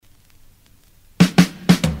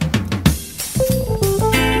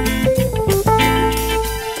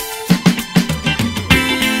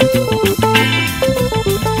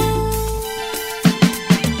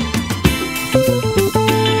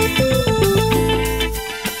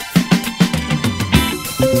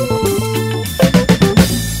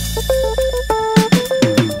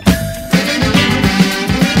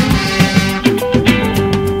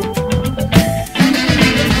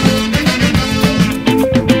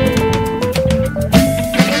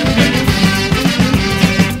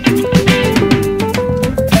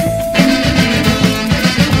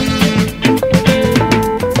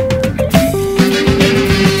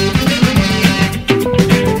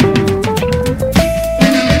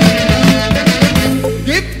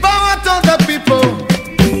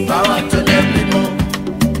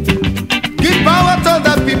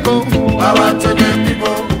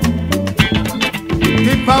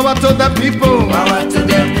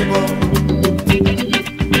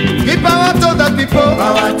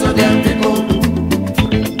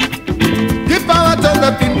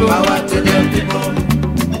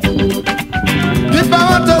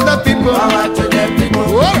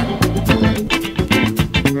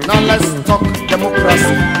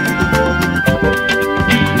democracy.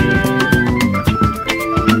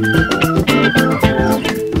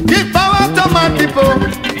 Give power to my people.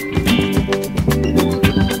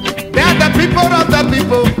 They are the people of the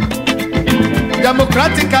people.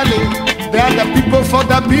 Democratically, they are the people for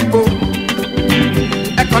the people.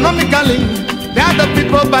 Economically, they are the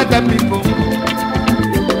people by the people.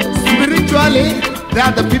 Spiritually, they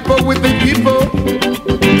are the people with the people.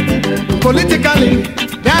 Politically,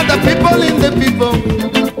 they are the people in the people.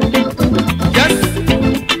 Yes,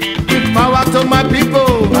 give power to my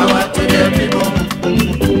people. Power to the people.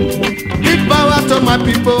 Give power to my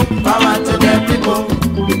people. Power to the people.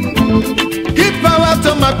 Give power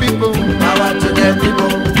to my people. Power to the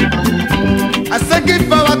people. I say give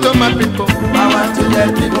power to my people. Power to the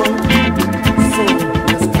people. So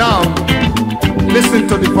now, listen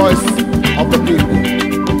to the voice of the people.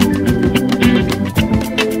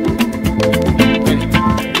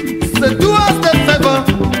 So do us the favor,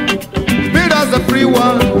 build us a free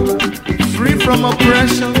world, free from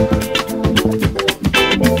oppression.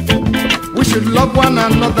 We should love one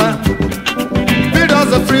another, build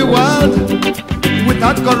us a free world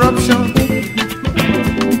without corruption.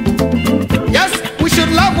 Yes, we should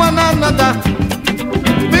love one another,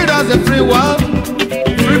 build us a free world,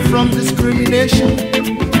 free from discrimination.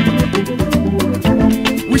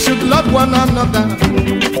 We should love one another,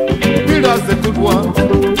 build us a good world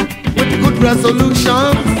with good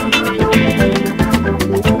resolutions.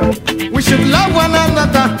 We should love one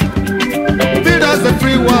another, build us a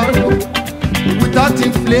free world without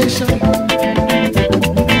inflation.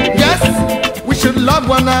 Yes, we should love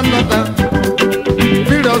one another,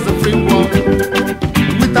 build us a free world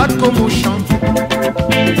without commotion.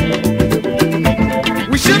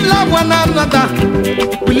 We should love one another,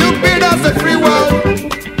 will you build us a free world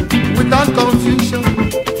without confusion?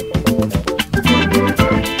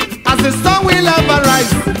 As the sun will ever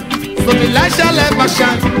rise, so the light shall ever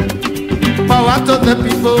shine. Power to the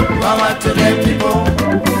people, Power to the people.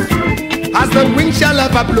 as the wind shall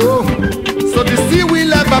ever blow, so the sea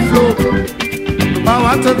will ever flow.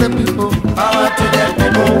 Power to the people, Power to the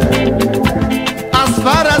people. as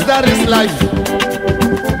far as there is life,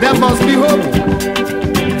 there must be hope.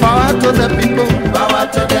 Power to the people, Power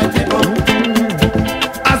to the people.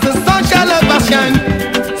 as the sun shall ever shine,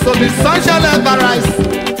 so the sun shall ever rise.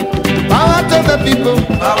 Power to the people,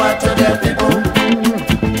 Power to the people.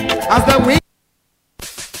 as the wind.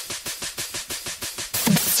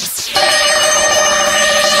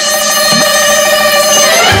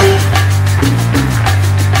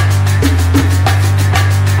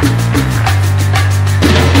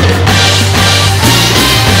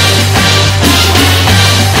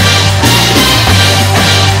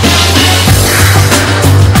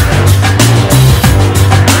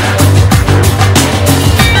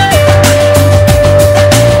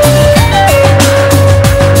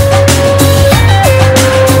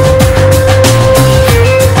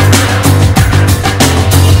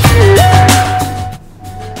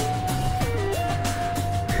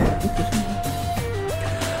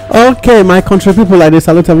 Okay, my country people, I dey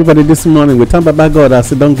salute everybody this morning. We thank Baba God as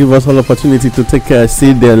He don give us all opportunity to take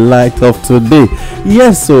see the light of today.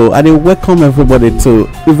 Yes, so I dey welcome everybody to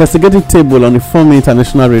investigative table on the Informe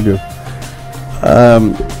International Radio.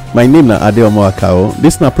 My name na Adeomo Akao.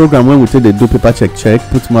 This na program when we take dey do paper check,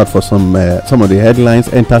 put mouth for some of the headlines,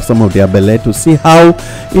 enter some of their belle to see how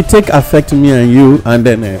it take affect me and you, and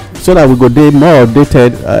then so that we go dey more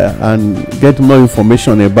updated and get more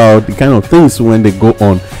information about the kind of things when they go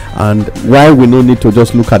on, and why we no need to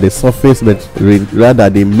just look at the surface, but rather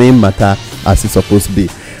the main matter as it's supposed to be.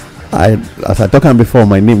 As I talk before,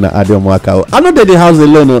 my name na Adeomo Akao. I no dey the house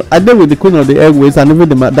alone. I dey with the queen of the airways and even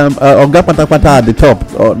the madam Oga Patapata at the top.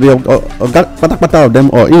 Or the Oga Patapata of them,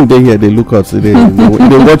 or in they here they look us, they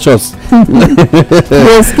watch us.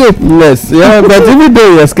 They escape. Yes, yeah, but even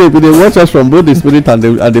though we escape, they watch us from both the spirit and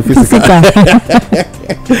the physical.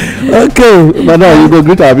 Okay, madam, you go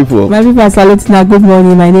greet our people. My people are saluting. Good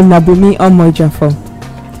morning. My name is Nabumi Omoijafo.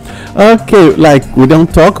 Okay, like we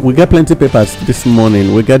don't talk, we get plenty papers this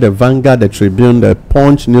morning. We get the Vanguard, the Tribune, the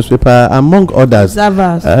Punch newspaper, among others.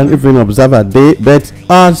 Observers. And even Observer Day. But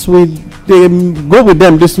as we go with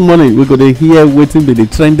them this morning, we're going to hear waiting be the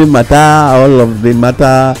trending matter, all of the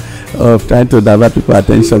matter of trying to divert people's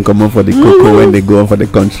attention, come on for the cocoa when they go on for the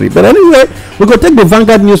country. But anyway, we're going to take the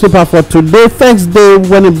Vanguard newspaper for today, Thursday,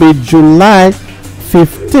 when it be July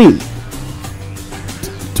 15,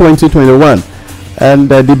 2021. And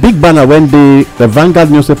the big banner when the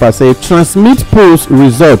Vanguard newspaper say transmit polls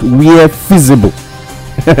result where feasible.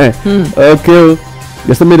 Okay,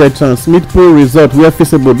 just made a transmit poll result where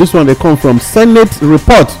feasible. This one they come from Senate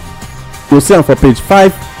report You'll see am for page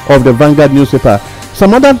 5 of the Vanguard newspaper.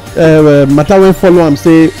 Some other matter wey follow am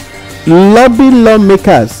say lobby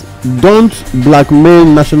lawmakers don't blackmail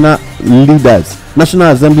national leaders,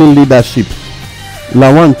 National Assembly leadership.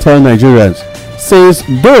 Lawan tell Nigerians, says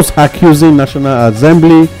those accusing National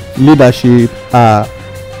Assembly leadership are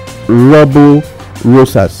rebel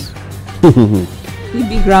rosas.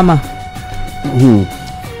 Big grammar.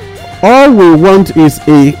 All we want is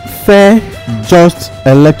a fair, just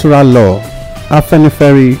electoral law.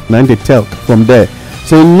 Afenifere 90 tell from there.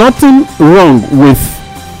 So nothing dey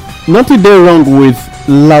wrong with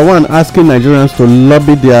Lawan asking Nigerians to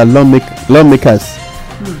lobby their lawmakers.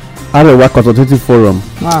 Arewa Consultative Forum.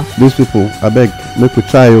 Wow. These people, abeg, make we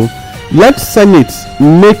try. Let Senate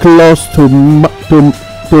make laws to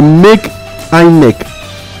make INEC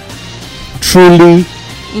truly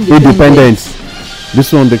independent.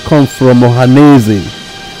 This one they come from Ohaneze.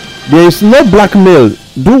 There is no blackmail.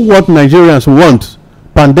 Do what Nigerians want.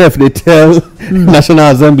 Pandef they tell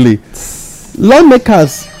National Assembly.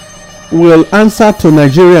 Lawmakers will answer to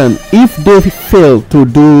Nigerian if they fail to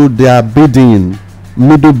do their bidding.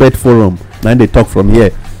 Middle Belt Forum. Now they talk from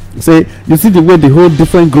here. Say, you see the way the whole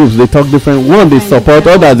different groups they talk different. One they support,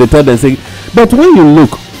 others they tell them say. But when you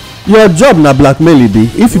look, your job na blackmail it be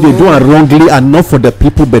if you dey do it wrongly and not for the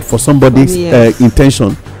people but for somebody's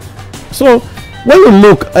intention. So when you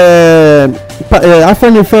look,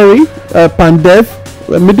 Afenifere, Pandef,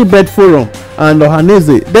 Middle Belt Forum, and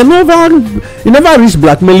Ohaneze, they never reach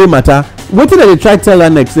blackmailing matter. Wetin dem dey try tell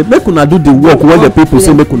INEC say make una do the work wey the people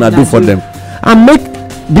say make una do for them, and make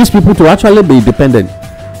these people to actually be independent.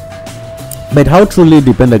 But how truly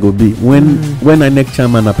independent go be when INEC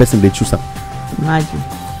chairman na person dey choose am? Imagine.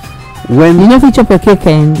 When you know fit chop your cake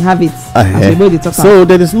and have it. So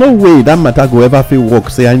there is no way that matter go ever fit work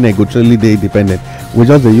say INEC go truly dey independent. We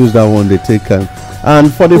just dey use that one dey take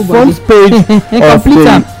and for the front page of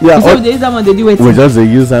the we just dey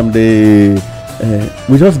use am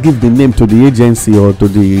we just give the name to the agency or to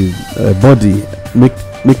the body make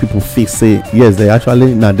people feel say yes they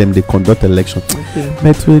actually na them dey conduct election.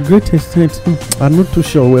 But to a great extent I'm not too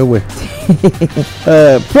sure where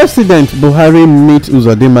President Buhari meet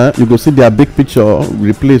Uzodinma. You go see their big picture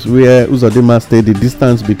replace where Uzodinma stay, the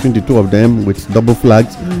distance between the two of them with double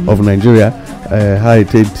flags of Nigeria, how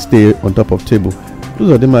it stay on top of table.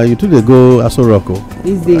 Uzodinma, you too dey go Aso Rock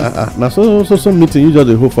these days. Na so meeting you just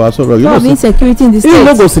dey hope for Aso Rock. You know insecurity in the state. You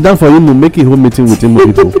no go sit down for him make a home meeting with him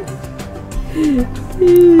people.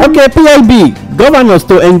 Okay, PIB governors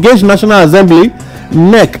to engage National Assembly,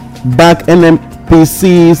 NEC back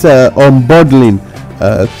NMPC's unbundling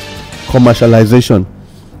commercialization.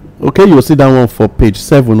 Okay, you'll see that one for page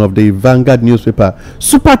 7 of the Vanguard newspaper.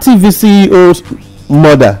 Super TV CEO's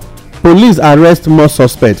murder. Police arrest more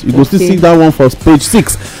suspects. You go still see that one for page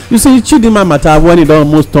 6. You see Chidinma matter when it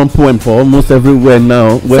almost turn poem for almost everywhere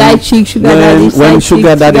now. When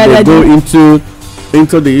Sugar Daddy they go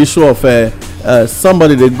into the issue of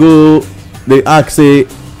somebody they ask say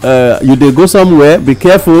you dey go somewhere, be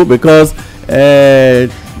careful because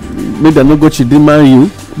make dem no go Chidinma you.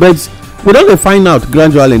 But we don dey find out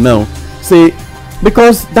gradually now say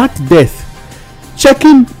because that death,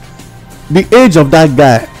 checking the age of that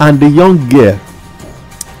guy and the young girl,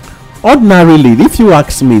 ordinarily if you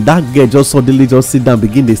ask me, that girl just suddenly just sit down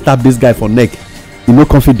begin dey stab this guy for neck, he no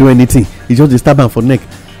come fit do anything, he just dey stab am for neck.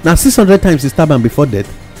 Now 600 times he stab am before death.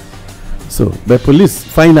 So the police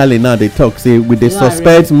finally now they talk say with the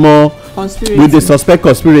suspect more with the suspect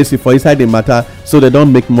conspiracy for inside the matter, so they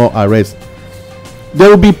don't make more arrests. There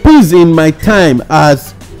will be peace in my time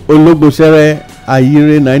as Ologbosere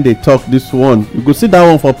Ayire 9 they talk this one. You go see that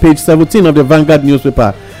one for page 17 of the Vanguard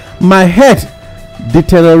newspaper. My head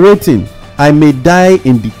deteriorating, I may die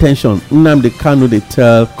in detention. Nnamdi Kanu they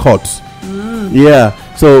tell courts. Yeah,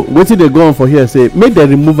 so wetin dey go on for here say make dem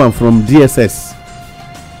remove am from DSS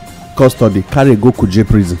custody, carry go Kuje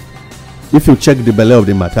prison. If you check the belly of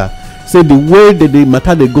the matter, say the way that the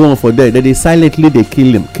matter they go on for there, that they silently they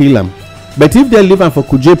kill him. But if they leave am for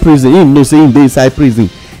Kuje prison, him no say him dey inside prison.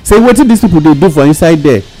 Say wetin these people dey do for inside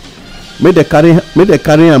there, make they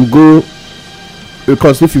carry am go,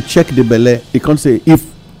 because if you check the belly, e come say if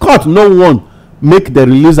court no wan make they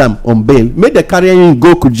release am on bail, make they carry him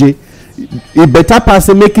go Kuje. E better pass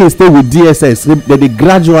say make him stay with DSS. That they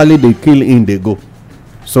gradually they kill him, they go.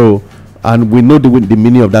 So, and we know the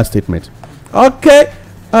meaning of that statement. Okay.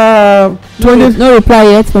 20 no reply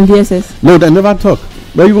yet from DSS. No, they never talk.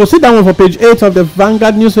 But you will see that one for page 8 of the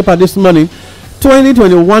Vanguard newspaper this morning.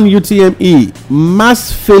 2021 UTME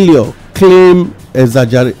mass failure claim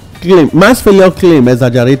exaggerated.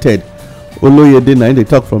 Oloyede 9 they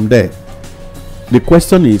talk from there. The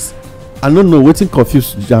question is, I don't know wetin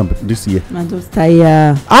confuse jam this year. I just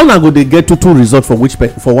tire. How na go dey get two result for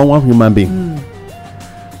for one human being?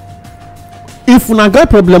 If una get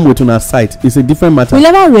problem with una site, it's a different matter. We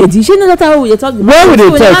never ready. Shey know that how we dey talk. When we dey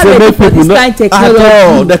talk say make people know at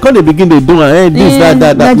all, they come dey begin dey do am this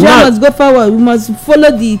that. Nigeria must go forward. We must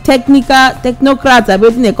follow the technocrats abi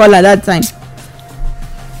wetin they call at that time.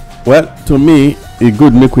 Well, to me, it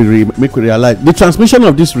good make we realize the transmission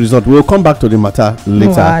of this result. We will come back to the matter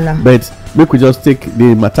later, but make we just take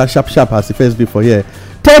the matter sharp as the first before here.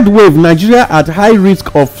 Third wave, Nigeria at high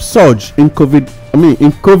risk of surge in COVID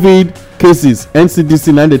cases.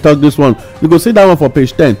 NCDC now they talk this one. You go see that one for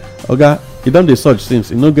page 10. Okay, you don't dey surge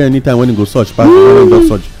since. You no get any time when you go surge past the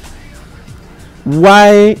surge.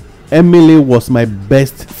 Why Emily was my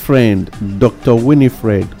best friend, Dr.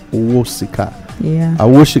 Winifred Wosika. Yeah.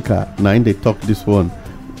 Awoshika, now they talk this one.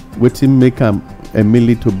 Wetin make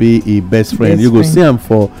Emily to be a best friend. You go see him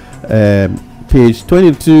for page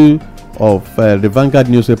 22 of the Vanguard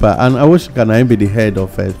newspaper, and Awoshika now be the head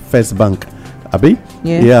of First Bank. Abi?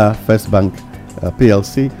 Yeah, First Bank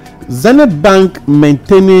PLC. Zenith Bank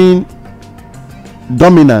maintaining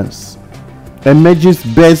dominance. Emerges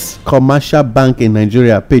best commercial bank in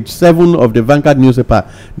Nigeria. Page 7 of the Vanguard newspaper.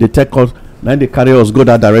 They take us, now they carry us go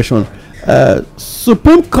that direction.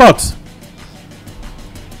 Supreme Court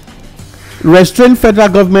restrained federal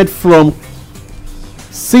government from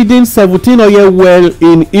seeding 17 oil well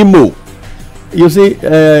in Imo. You see,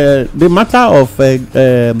 the matter of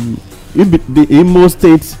the Imo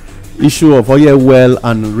State issue of oil well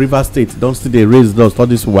and River State don't still they raise those.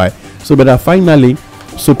 That is why. So, but finally,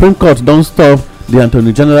 Supreme Court don't stop the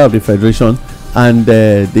Attorney General of the Federation and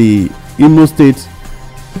the Imo State.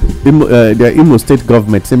 The Imo State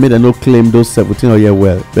government say make dem no claim those 17 oil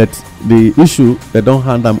well, but the issue they don't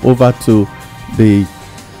hand them over to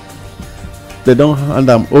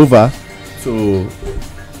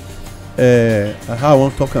how I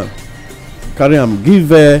want to talk am carry am give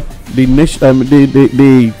the nation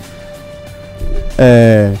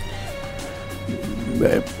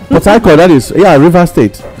Port Harcourt, that is River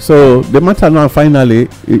State. So the matter now finally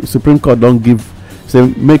Supreme Court don't give say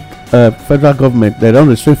make federal government, they don't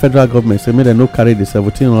restrain federal government, say, may they no carry the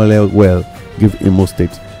 17 oil well, give Imo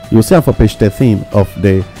State. You'll see for page 13 of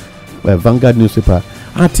the Vanguard newspaper.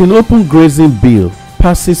 At an open grazing bill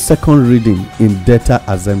passes second reading in Delta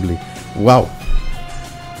Assembly. Wow.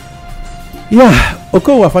 Yeah,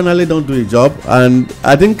 Okowa finally don't do a job, and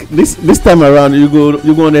I think this time around you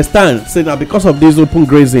go understand. Say now because of this open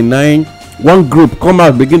grazing, one group come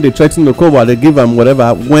out begin to threaten Okowa, they give them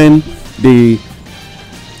whatever when the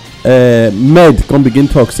Med come begin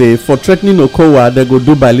talk say for threatening Okowa they go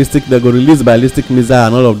do ballistic, they go release ballistic missile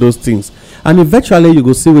and all of those things, and eventually you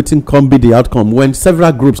go see wetin come be the outcome when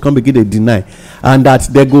several groups come begin to deny, and that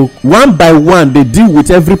they go one by one they deal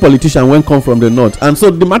with every politician when come from the north, and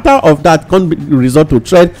so the matter of that can be resort to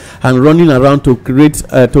threat and running around to create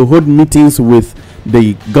to hold meetings with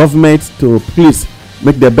the government to please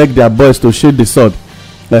make them beg their boys to shade the sword.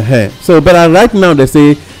 So but right now they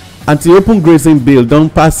say anti-open grazing bill don't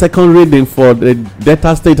pass second reading for the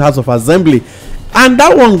Delta State House of Assembly, and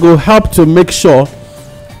that one go help to make sure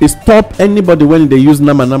it stop anybody when they use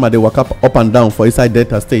nama they walk up and down for inside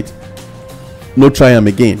Delta State no try them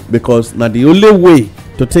again, because now the only way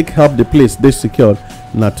to take help the place they secured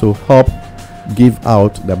now to help give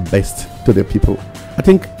out the best to the people. I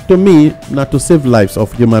think to me now to save lives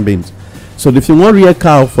of human beings. So if you want real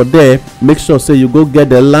cow for there, make sure say you go get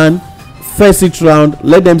the land, first it round,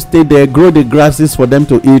 let them stay there, grow the grasses for them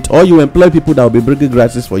to eat, or you employ people that will be bringing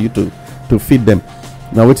grasses for you to feed them.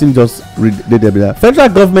 Now waiting just read the federal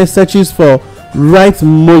government searches for right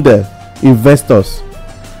model investors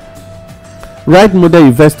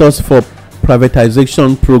for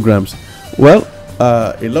privatization programs. Well,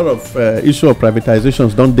 a lot of issue of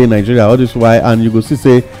privatizations don't dey Nigeria, all this why, and you go see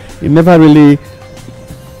say it never really,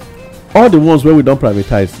 all the ones where we don't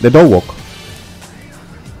privatize they don't work.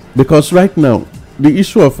 Because right now, the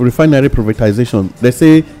issue of refinery privatization, they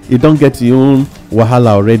say you don't get your own wahala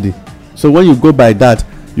already. So when you go by that,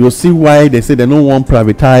 you'll see why they say they don't want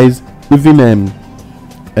privatize even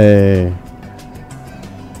they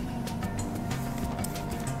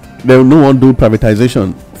don't want to do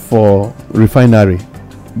privatization for refinery.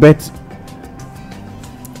 But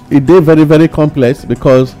it is very, very complex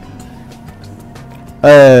because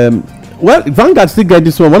well, Vanguard still get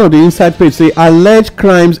this one. One of the inside page say alleged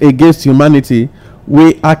crimes against humanity.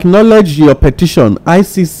 We acknowledge your petition.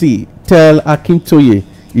 ICC tell Akintoye,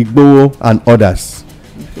 Igboho, and others.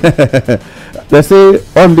 They say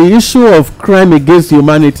on the issue of crime against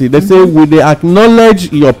humanity, they say we they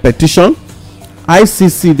acknowledge your petition.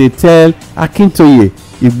 ICC they tell Akintoye,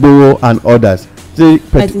 Igboho and others.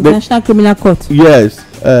 International Criminal Court. Yes,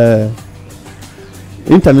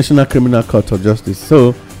 International Criminal Court of Justice.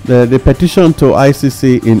 So the petition to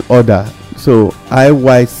ICC in order. So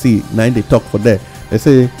IYC now they talk for that. They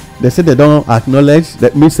say they don't acknowledge.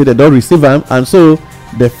 That means they don't receive them, and so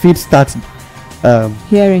the fit start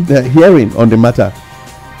Hearing. the hearing on the matter.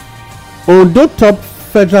 Ondo top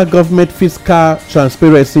federal government fiscal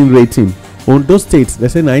transparency rating. Ondo states they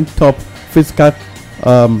say 9 top fiscal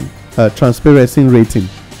transparency rating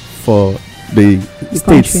for the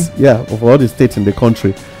states. Country. Yeah, of all the states in the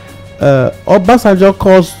country. Obasanjo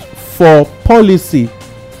calls for policy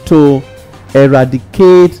to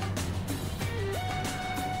eradicate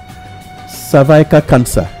cervical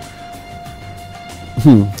cancer.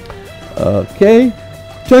 Okay.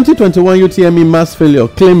 2021 UTME mass failure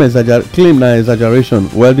claim na exaggeration.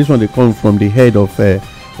 Well, this one they come from the head of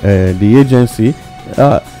the agency.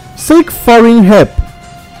 Seek foreign help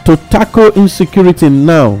to tackle insecurity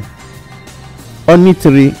now.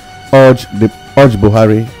 Onitiri urge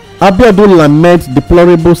Buhari. Abiodun lament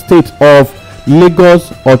deplorable state of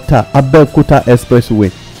Lagos Ota Abeokuta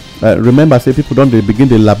Expressway. Remember, say people don't they begin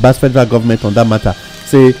the labas federal government on that matter.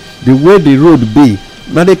 Say the way the road be.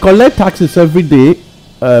 Now they collect taxes every day,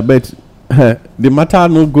 but the matter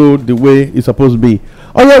no go the way it's supposed to be.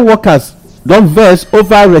 Oil workers don't verse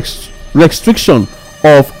over restriction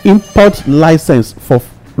of import license for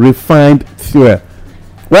refined fuel.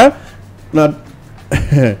 Well, now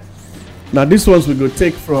now this ones we go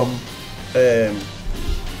take from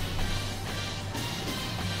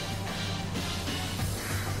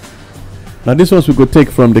this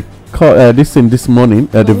morning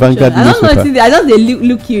the Vanguard newspaper. I just dey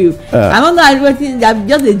look you. I don't know wetin I'm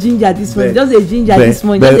just a ginger this morning. Just a ginger this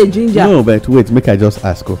morning. Just a ginger. No, but wait, make I just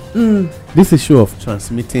ask you. This issue of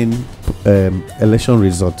transmitting election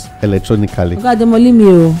results electronically. God, dem only me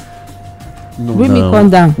o. No, Bring me come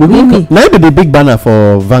down. Bring me. Now be the big banner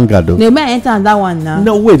for Vanguard though. No, may I enter on that one now?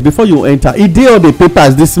 No, wait, before you enter, it did all the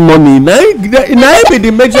papers this morning. Now be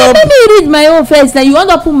the major. Let me read my own first. Now you want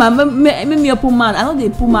to put my make me put man. I know they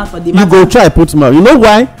put man for the You go try put mouth. You know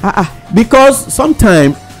why? Because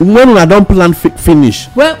sometimes when una don plan finish.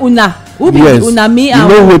 When una who be yes, una me you and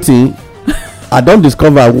know wetin I don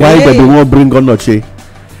discover why Hey. dem wan bring Onoche.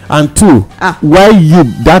 And two, why you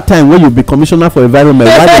that time when you be commissioner for environment,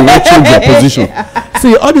 why they wan change your position?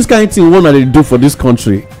 See, all this kind of thing one they do for this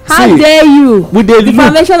country. how See, dare you? we dey look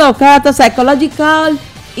Defamation of character, psychological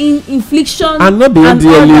infliction. and not the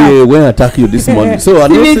NDLEA when I attack you this morning. So I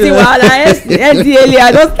don't NDLEA,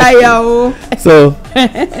 I don't tire o. So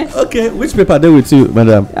okay, which paper dey with you,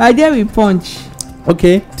 madam? I dey with punch.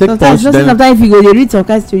 Okay, take punch then. Sometimes if you go dey read some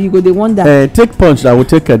kind story, you go dey wonder. Take punch. I will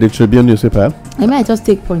take the Tribune newspaper. I might just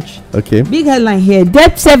take punch. Okay. Big headline here: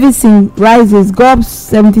 debt servicing rises, gobs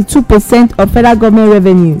 72% of federal government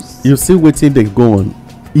revenues. You see wetin dey go on.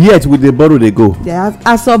 Yet with the borrow they go.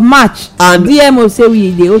 As of March, And DMO say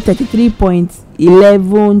we dey owe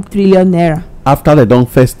 33.11 trillion naira. After they don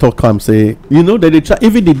first talk am say, you know that they try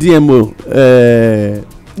even the DMO.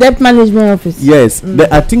 Debt management office. Yes,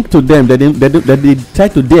 I think to them they try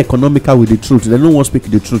to be economical with the truth. They don't want to speak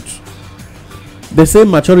the truth. They say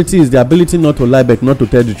maturity is the ability not to lie but not to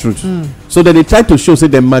tell the truth. So they try to show say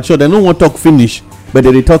they mature. They don't want to talk finish, but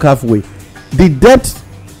they talk halfway. The debt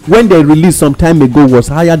when they released some time ago was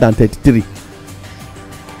higher than 33.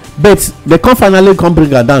 But they can finally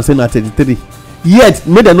bring her down saying at 33. Yet,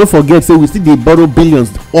 may they not forget, say we still dey borrow billions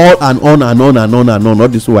all and on all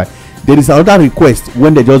this way. There is another request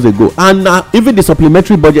when they just go. And even the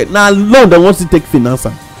supplementary budget, now loan they want to take finance.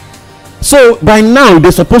 So by now, they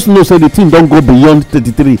supposed to know say the thing don't go beyond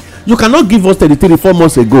 33. You cannot give us 33 4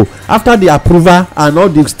 months ago. After the approval and all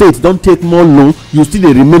the states don't take more loan, you still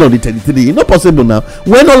dey remain on the 33. It's not possible now.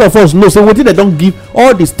 When all of us know, say wetin they don't give,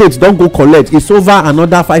 all the states don't go collect, it's over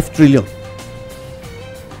another 5 trillion.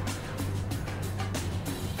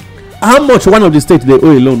 How much one of the states they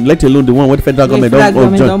owe alone, let alone the one where the federal government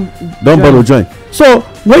don't borrow join. So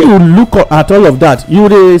when you look at all of that, you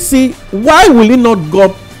will see why will it not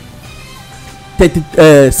go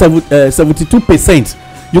 72%?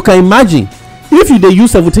 You can imagine if you dey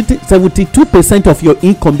use 72% of your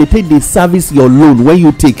income, they take the service your loan when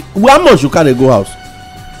you take. How much you carry go house?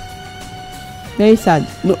 Very sad.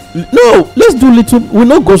 No, let's do little. We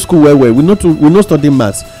not go school well. We not study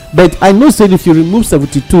maths. But I know say if you remove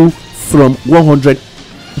 72 from 100,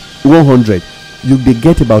 you dey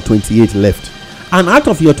get about 28 left. And out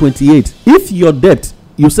of your 28, if your debt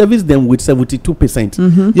you service them with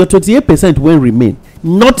 72%, your 28% will remain.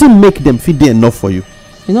 Nothing make them fit dey enough for you.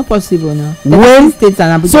 e no possible now. When states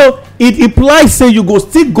and Abuja. so it implies say you go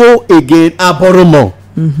still go again and borrow more.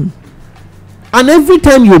 And every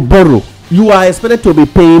time you borrow, you are expected to be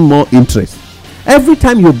paying more interest. Every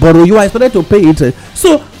time you borrow, you are expected to pay interest.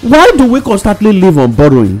 So why do we constantly live on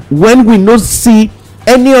borrowing when we not see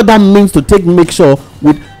any other means to make sure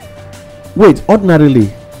with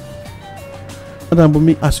ordinarily,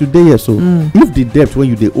 as you dey here, so if the debt when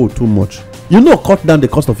you dey owe too much, cut down the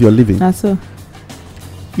cost of your living. Na so.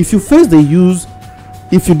 If you first dey use,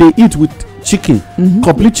 if you dey eat with chicken,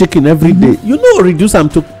 complete chicken every day, reduce am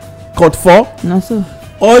to cut 4. Na so.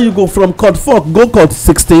 Or you go from cut 4 go cut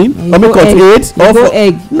 16 or make cut 8 or for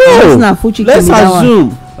egg. No, let's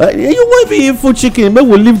assume you won't even eat full chicken. Maybe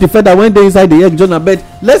we'll leave the feather when they inside the egg john. But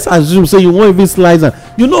let's assume say you won't even slice am,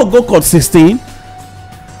 go cut 16.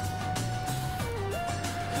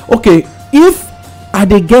 Okay, if I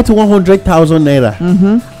dey get 100,000 naira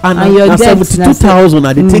and your na debt 72,000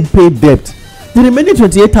 I dey take pay debt, the remaining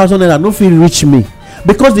 28,000 naira no fit reach me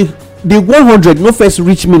because the 100 no first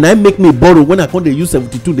reach me na make me borrow when I come dey use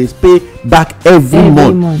 72 dey pay back every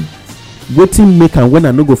month. Wetin make am when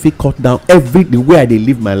I no go fit cut down the way I dey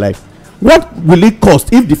live my life? What will it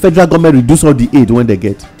cost if the federal government reduce all the aid when they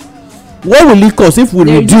get? What will it cost if we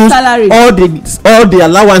reduce all the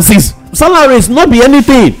allowances? Salaries not be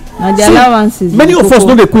anything. And the allowances. Many of us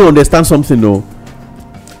no dey quick understand something o.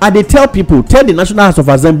 I dey tell the National House of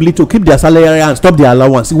Assembly to keep their salary and stop their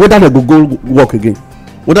allowance, whether they go work again,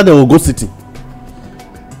 whether they will go city.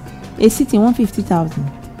 A city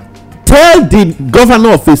 150,000. Tell the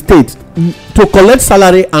governor of a state to collect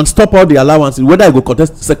salary and stop all the allowances, whether I go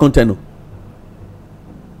contest second tenure.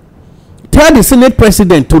 Tell the Senate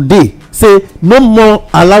president today, say no more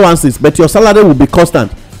allowances, but your salary will be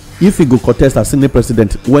constant if he go contest as Senate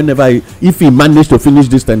president if he manage to finish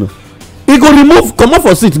this tenure. He go comot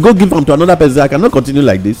for seat, go give am to another person. I cannot continue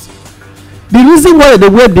like this. The reason why they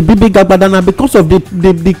wear the big agbada na because of the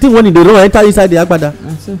thing when they don't enter inside the agbada.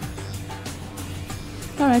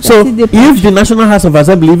 So if the National House of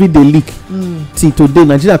Assembly if they leak till today,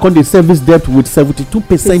 Nigeria come dey service debt with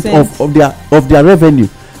 72% of their revenue.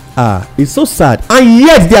 It's so sad, and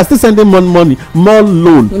yet they are still sending more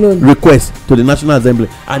loan requests to the National Assembly,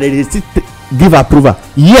 and they still give approval.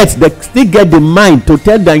 Yet they still get the mind to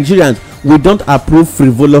tell the Nigerians we don't approve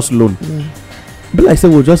frivolous loan. But like I say,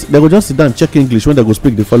 they will just sit down and check English when they go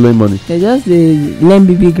speak the following morning. They just learn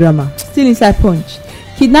BB grammar. Still inside Punch.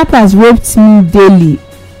 Kidnappers raped me daily,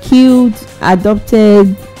 killed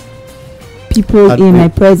adopted people in my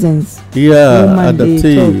presence.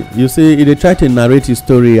 Adoptee. You see, they try to narrate his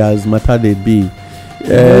story as matter they be.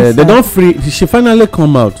 They don't free. She finally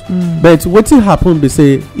come out, but what happened? They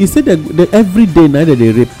say he said that every day night that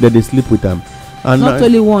they rape, that they sleep with them, and not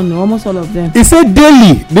only one, almost all of them. He said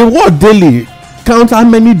daily. The word daily count how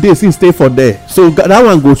many days he stay for there. So that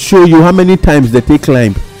one go show you how many times they take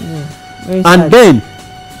climb. And then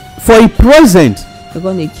for a present,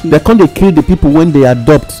 they come kill the people when they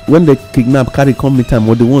adopt, when they kidnap, carry come meet them,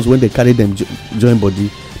 or the ones when they carry them join body.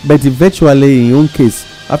 But eventually in your own case,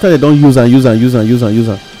 after they don't use and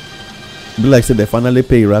be like say they finally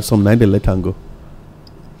pay ransom, now they let them go.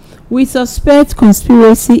 We suspect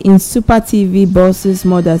conspiracy in Super TV bosses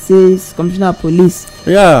murder, says Commissioner of Police.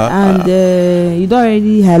 And you don't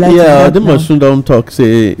already highlight that. They must soon don't talk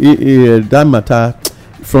say that matter.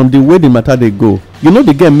 From the way the matter they go,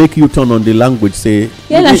 the girl make you turn on the language. Say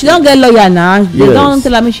she don't get lawyer now. They don't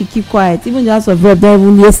tell her me she keep quiet. Even the House of Rep,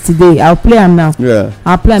 even yesterday, I'll play am now.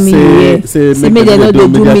 I'll play me here. Say me they know they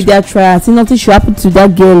do media trial. See nothing should happen to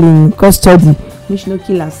that girl in custody. Make she no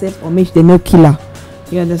kill herself or make they no kill her.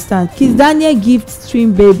 You understand? Kids Daniel gift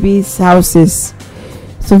twin babies houses.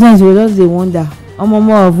 Sometimes we just they wonder how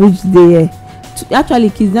more of which they actually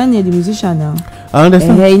Kids Daniel the musician now. I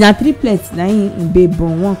understand. In a triplet, now in baby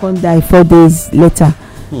born, one can die 4 days later.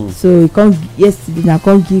 So he come yesterday. Now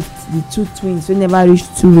come gift the 2 twins who never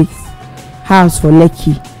reached 2 weeks. House for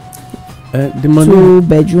Lekki. The money.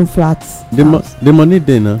 2-bedroom flats. The money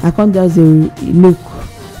there now. I can't just look.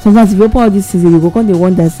 Sometimes if you open all this season, you go come the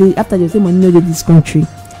wonder say after you say money no dey this country.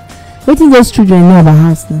 Wetin those children know about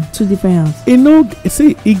house now? 2 different houses.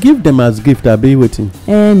 See, he give them as gift. I be waiting.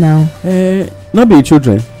 Now. Not be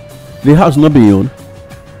children. The house not be your own.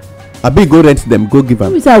 I be go rent them, go give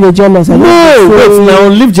them. Maybe they jealous. No, wait now.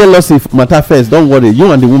 Leave jealousy matter first. Don't worry.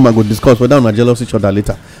 You and the woman go discuss whether or not jealous each other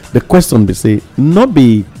later. The question be say, not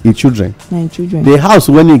be the children. Children. The house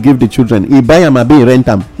when he give the children, he buy them, I be rent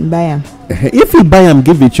them. Buy them. If he buy them,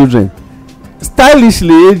 give the children.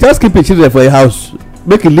 Stylishly, just keep the children for a house.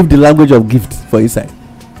 Make it leave the language of gift for inside.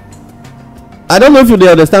 I don't know if you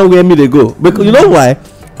understand where me they go, because you know why.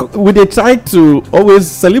 they try to always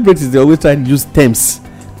celebrities. They always try to use terms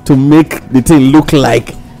to make the thing look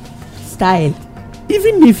like style.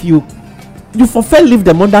 Even if you for fair leave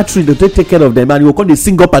them under tree, they take care of them, and you come they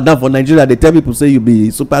sing up and down for Nigeria. They tell people say you be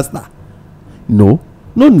superstar. No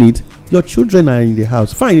need. Your children are in the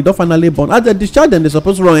house. Fine, you don't finally born. As they discharge them, they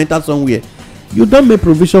supposed to run enter somewhere. You don't make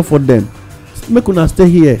provision for them. Make una stay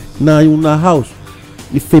here. Now in a house.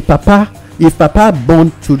 If papa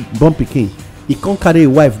born pikin, he can't carry a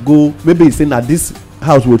wife go. Maybe he's saying that this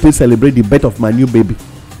house will take celebrate the birth of my new baby.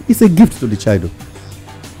 It's a gift to the child.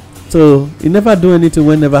 So he never do anything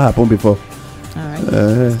when never happened before.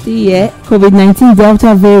 Alright. COVID-19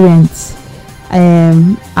 Delta variant.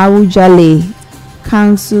 Awujale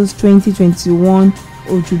cancels 2021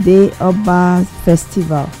 Ojude Oba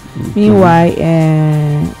Festival. Mm-hmm. Meanwhile,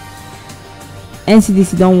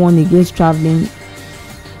 NCDC don't want against traveling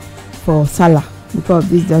for Salah because of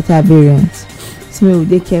this Delta variant. So we will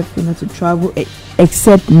be careful not to travel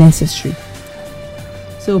except necessary.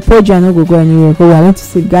 So Poja no go anywhere because we are going to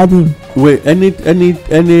safeguard him. Wait,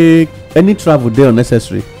 any travel there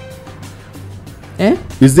unnecessary?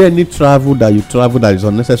 Is there any travel that you travel that is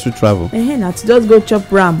unnecessary travel? Not to just go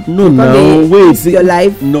chop ram. No, wait. Your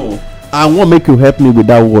life. No, I want make you help me with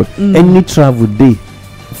that word. Any travel day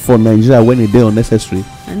for Nigeria when it dey unnecessary?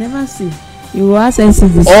 I never see. You will ask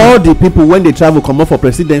NCDC. All the people when they travel come up for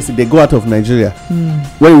presidency, they go out of Nigeria.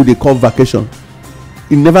 When they call vacation,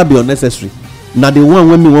 it never be unnecessary. Now the one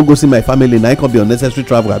when me won't go see my family, now it can be unnecessary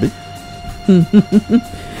travel, abi?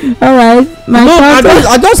 All right.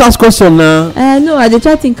 I just ask question now. No, I dey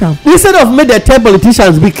try think am. Instead of make they tell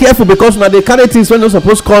politicians be careful because now they carry things when not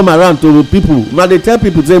supposed to come around to people. Now they tell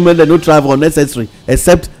people say when they no travel unnecessary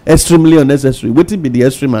except extremely unnecessary. Wetin be the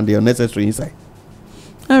extreme and the unnecessary inside?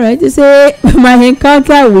 All right. They say my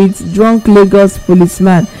encounter with drunk Lagos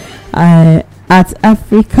policeman at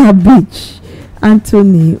Africa Beach,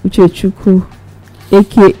 Anthony Uchechukwu,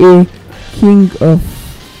 aka King of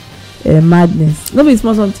madness. No be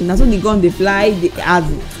small something. That's when the gun they fly the as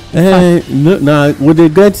no, now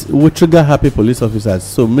we trigger happy police officers.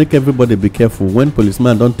 So make everybody be careful when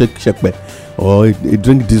policeman don't take shepe or he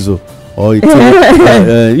drink diesel or he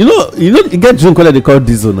take, you get drink what they call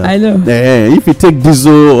diesel now. I know. If you take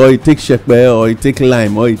diesel or you take shepe or you take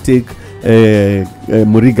lime or you take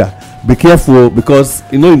Muriga, be careful because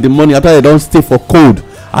in the morning after they don't stay for cold,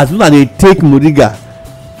 as soon as they take Muriga,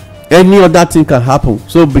 any other thing can happen.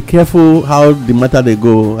 So be careful how the matter they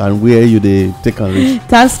go and where you they take and reach.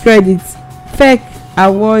 Tax credits. FEC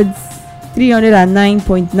awards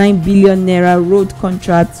 309.9 billion naira road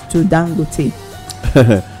contract to Dangote.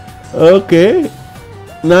 Okay.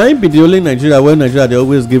 Now it be the only Nigeria where Nigeria they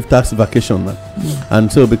always give tax vacation now. And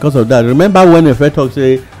so because of that, remember when the Fed talk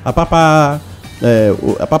say Apapa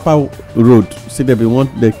road, see they want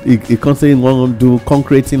he can't say want to do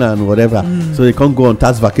concreting and whatever, so they can't go on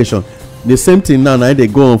tax vacation. The same thing now they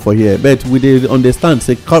go on for here, but we they understand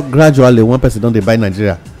say gradually one person don't they buy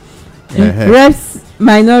Nigeria. Reps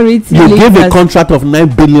minority. You give a contract of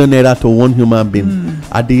 9 billion naira to one human being.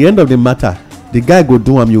 At the end of the matter, the guy go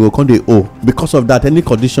do you go come they owe. Because of that, any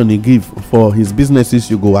condition he give for his businesses,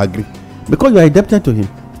 you go agree because you are indebted to him.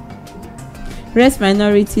 Reps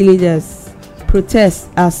minority leaders protest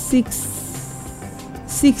as six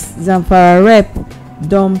Zamfara rep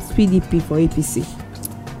dumps PDP for APC.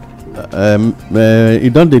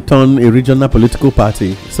 It don't turn a regional political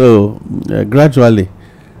party, so gradually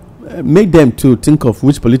make them to think of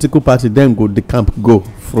which political party then go the camp go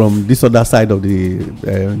from this other side of the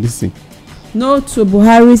this thing. No to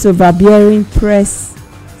Buhari's overbearing press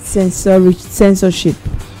censorship.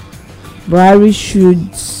 Buhari should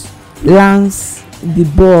lance the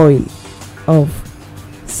boy of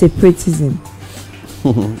separatism.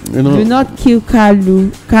 Do not kill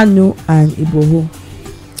Kanu and Igboho.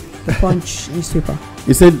 Punch newspaper.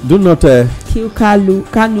 He said, "Do not kill Kanu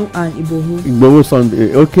and Igboho." Igboho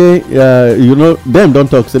Sunday. Okay, them don't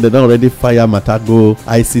talk. Say they don't already fire Matago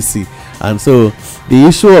ICC, and so the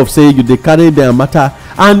issue of say you they carry their matter.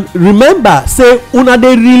 And remember, say una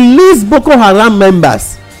they release Boko Haram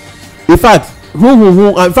members. In fact,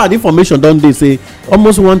 information don't they say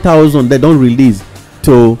almost 1,000 they don't release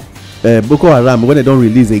to Boko Haram when they don't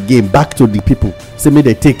release again back to the people. Say may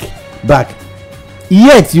they take back.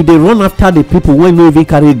 Yet you they run after the people when no even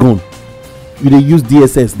carry gun. You they use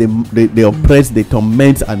DSS, they oppress, they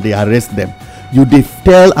torment and they arrest them. You they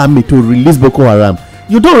tell army to release Boko Haram.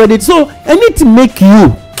 You don't ready. So anything make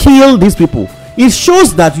you kill these people. It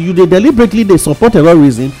shows that you they deliberately they support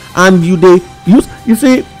terrorism and you they use. You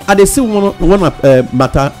say I they see one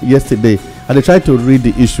matter yesterday and they try to read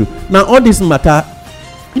the issue. Now all this matter,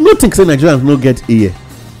 you don't think say Nigerians no get ear.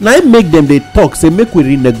 Now it make them they talk say make we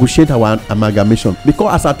renegotiate our amalgamation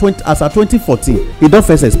because as at 2014 it don't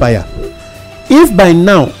first expire. If by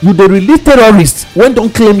now you dey release terrorists when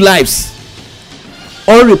don't claim lives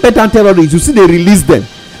or repentant terrorists, you see they release them,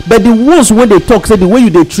 but the ones when they talk say the way you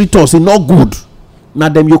dey treat us is not good. Now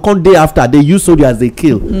them you come day after they use soldiers they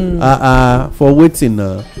kill for waiting.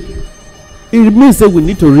 It means that we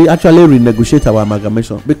need to actually renegotiate our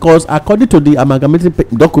amalgamation because according to the amalgamated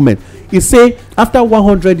document, it say after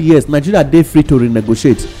 100 years Nigeria dey free to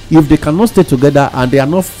renegotiate. If they cannot stay together and they are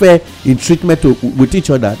not fair in treatment with each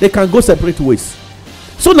other, they can go separate ways.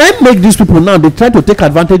 So now it make these people now they try to take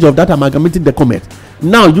advantage of that amalgamated document.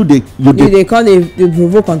 Now you they call they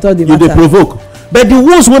provoke on top the matter. You they provoke. But the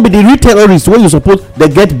ones will be the real terrorists when you suppose they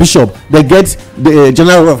get bishop, they get the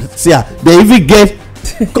general officer, they even get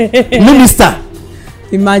minister.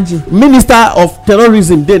 Imagine minister of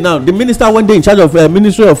terrorism dey now. The minister when they in charge of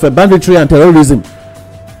ministry of banditry and terrorism,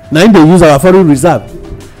 now they use our foreign reserve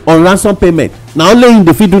on ransom payment. Now only in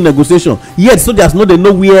the field do negotiation, yet soldiers know they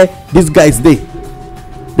know where these guys dey.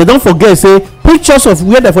 They don't forget say pictures of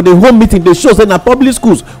where they for the home meeting they show say na public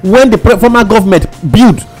schools when the former government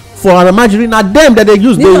build for Aramajiri, na them that they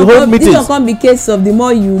use the whole meetings. This one come be case of the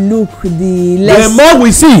more you look, the less. The more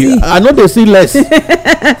we see. I know they see less.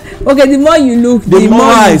 Okay, the more you look, the more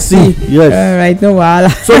I see. Yes. All right, no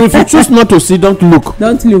wahala. So if you choose not to see, don't look.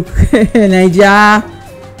 Don't look. Naija.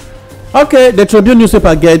 Okay, the Tribune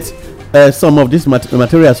newspaper gets some of these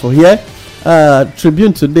materials for here.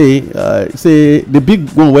 Tribune today say the big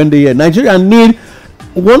one when they hear Nigeria need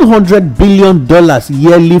 $100 billion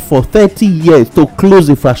yearly for 30 years to close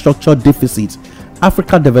infrastructure deficit.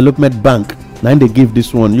 Africa Development Bank, now they give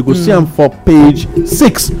this one. You go see them for page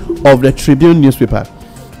 6 of the Tribune newspaper.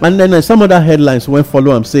 And then some other headlines when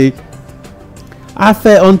follow them say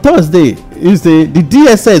after on Thursday is the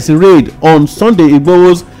DSS raid on Sunday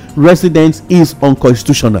Igboho's residence is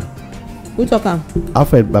unconstitutional. Who talk am?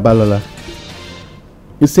 Alfred Babalola.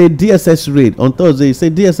 He said DSS raid on Thursday. He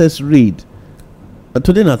said DSS raid.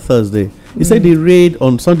 Today not Thursday. He said the raid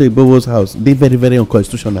on Sunday Igboho's house they very very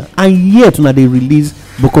unconstitutional, and yet now they release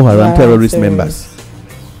Boko Haram terrorist members.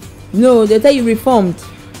 No, they tell you reformed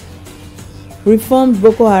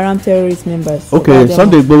Boko Haram terrorist members. Okay,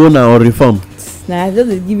 Sunday Igboho now or reform. Nah, I just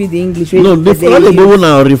give you the English. No, the Sunday Igboho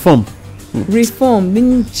now or reform. Reform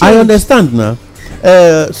meaning change. I understand now.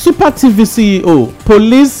 Super TV CEO,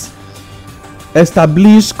 police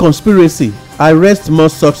establish conspiracy, arrest more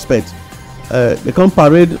suspects. They come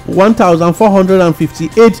parade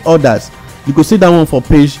 1,458 orders. You could see that one for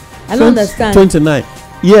page 29.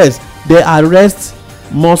 Yes, they arrest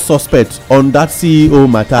more suspects on that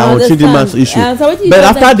CEO matter on Chidiman's issue. But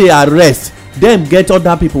after they arrest, them get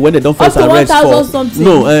other people when they don't first arrest for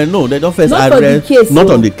no, they don't first not arrest. For the case, not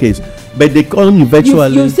on the case, but they come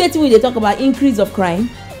eventually. You say when they talk about increase of crime.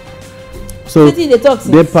 So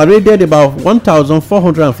they paraded about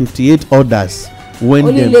 1,458 orders. When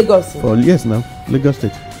only Lagos. Yes, now Lagos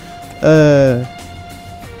State.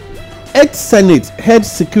 8th Senate Head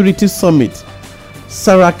Security Summit.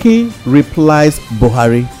 Saraki replies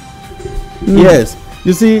Buhari. Yes,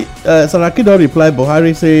 you see, Saraki don't reply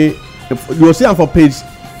Buhari. Say you'll see him for page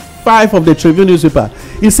 5 of the Tribune newspaper.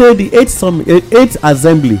 He said the 8th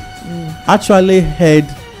Assembly actually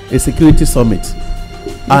had a security summit,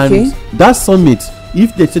 and that summit,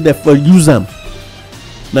 if they say they for use them,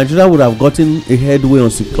 Nigeria would have gotten a headway on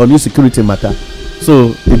this security matter.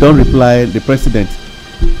 So they don't reply the president.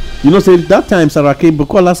 You know, say that time Saraki,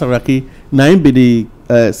 Bukola Saraki, now him be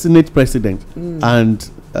the Senate president, and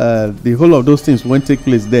the whole of those things won't take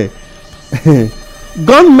place there.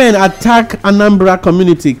 Gunmen attack Anambra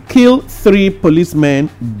community, kill 3 policemen,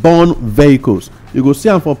 burn vehicles. You go see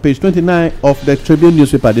them for page 29 of the Tribune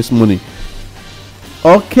newspaper this morning.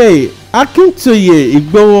 Okay, Akintoye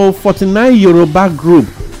Igboho 49 Yoruba group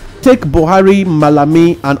take Buhari,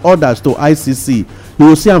 Malami and others to ICC. You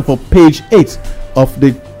will see them for page 8 of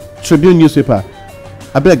the Tribune newspaper.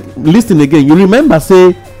 I beg, listen again. You remember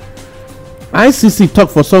say ICC talk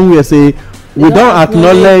for somewhere say we don't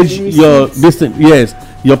acknowledge your distance. Yes,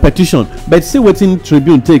 your petition. But see what in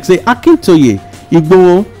Tribune take say Akintoye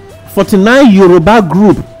Igboho 49 Yoruba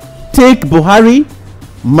group take Buhari,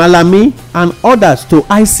 Malami and others to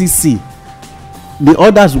ICC. The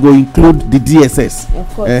others will include the DSS. Of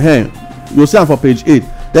course. You'll see them for page 8.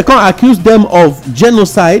 They can accuse them of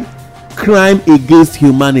genocide, crime against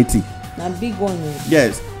humanity. A big one.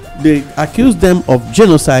 Yes, they accuse them of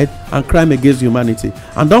genocide and crime against humanity.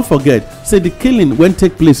 And don't forget, say the killing when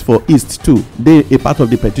take place for East too, they a part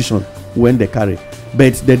of the petition when they carry.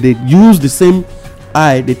 But they use the same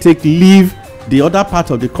eye, they take leave the other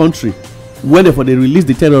part of the country when they release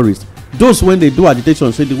the terrorists, those when they do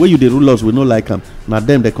agitation say the way you dey rule us we no like am, na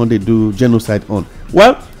them they come dey do genocide on.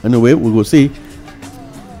 Well, anyway, we will see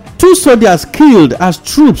 2 soldiers killed as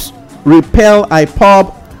troops repel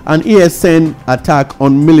IPOB and ESN attack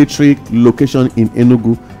on military location in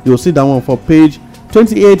Enugu. You'll see that one for page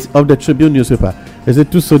 28 of the Tribune newspaper. They say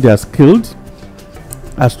 2 soldiers killed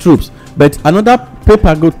as troops, but another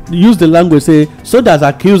paper go use the language say soldiers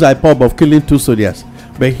accuse IPOB of killing 2 soldiers,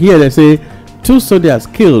 but here they say 2 soldiers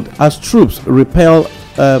killed as troops repel.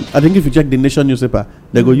 I think if you check the Nation newspaper,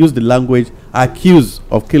 they go use the language accused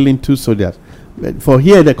of killing 2 soldiers. But for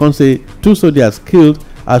here they can say 2 soldiers killed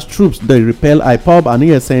as troops they repel IPOB and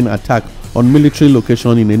ESN attack on military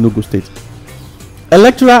location in Enugu State.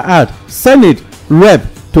 Electoral ad, Senate Rep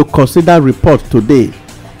to consider report today.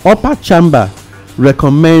 Upper Chamber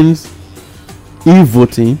recommends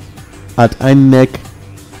e-voting at INEC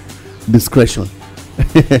discretion.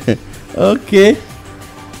 Okay.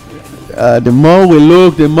 The more we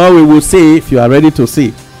look, the more we will see, if you are ready to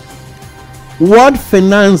see. World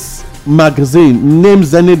Finance magazine names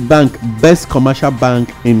Zenith Bank best commercial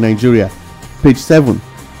bank in Nigeria. Page 7.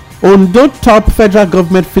 Ondo top federal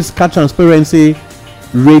government fiscal transparency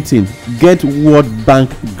rating get World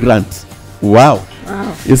Bank grant. Wow.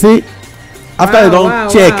 You see, after they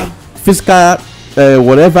don't check fiscal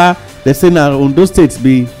whatever, they say now Ondo states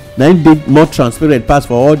be more transparent pass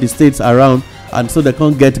for all the states around, and so they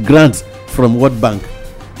can't get grants from World Bank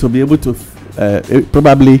to be able to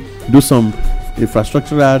probably do some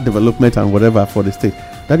infrastructural development and whatever for the state.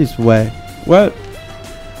 That is why, well,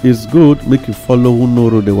 it's good make you follow who know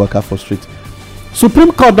road they work out for street.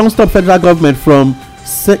 Supreme Court don't stop federal government from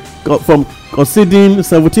conceding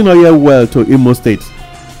 17 oil well to Imo State.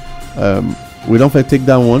 We don't take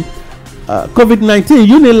that one. COVID-19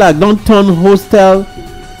 Unilag don't turn hostel.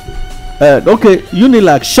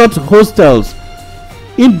 Unilag shut hostels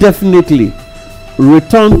indefinitely.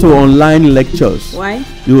 Return to online lectures. Why?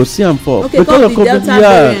 You will see them for because of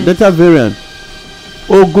COVID, Delta variant.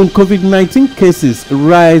 Ogun COVID-19 cases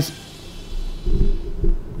rise.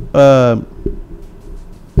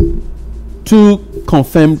 2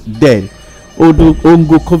 confirmed dead. Ogun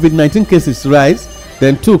COVID-19 cases rise,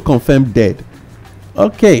 then 2 confirmed dead.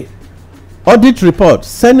 Okay. Audit report.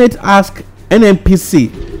 Senate ask NNPC,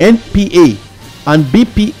 NPA, and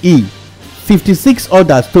BPE 56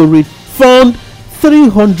 orders to refund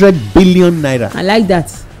 300 billion naira. I like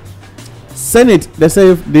that. Senate, they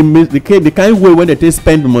say the kind way when they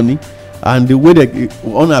spend money and the way they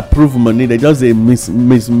unapprove money, they just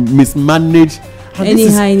mismanage.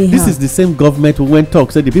 Anyhow. This is the same government who went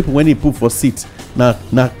talk said the people when he put for seat now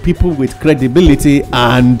people with credibility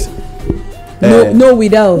and no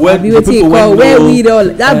without where we all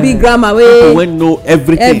that big grammar way people when know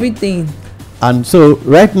everything. And so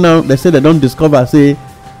right now they say they don't discover say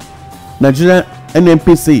Nigeria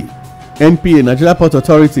NNPC, NPA, Nigeria Port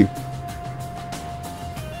Authority,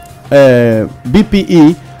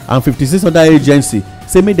 BPE and 56 other agency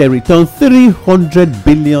say make they return 300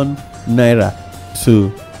 billion naira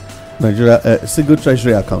to Nigeria single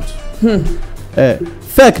treasury account.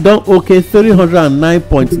 FEC don okay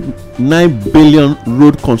 309.9 billion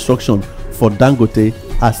road construction for Dangote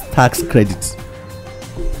as tax credit.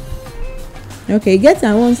 Okay, get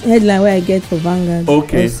one headline where I get for Vanguard.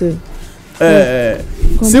 Okay. Also.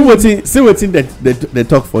 See wetin they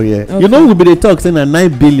talk for here. Okay. You know we be dey talk say na 9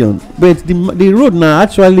 billion, but the road na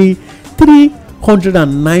actually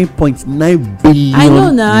 309.9 billion. I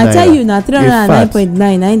know now. I tell you now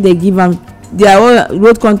 309.9 they give them their own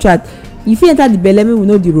road contract. If you enter the Beleme, we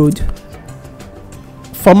know the road.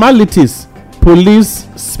 Formalities, police,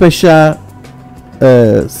 special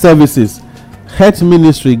services, health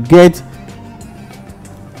ministry get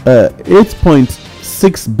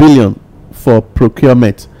 8.6 billion for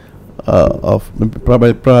procurement of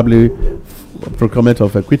probably procurement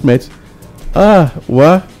of equipment.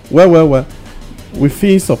 Well. We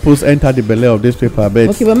feel suppose enter the belly of this paper, but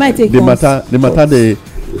okay, but might take the matter they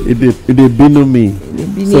binu me.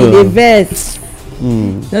 They vex.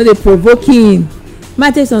 No, they provoking.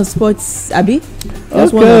 Might take some sports, Abi.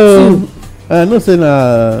 Just one or two. No saying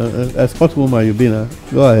a sports woman you be now.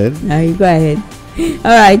 Go ahead. You go ahead.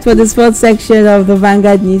 All right, for the sports section of the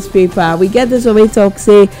Vanguard newspaper, we get this away talk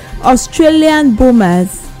say Australian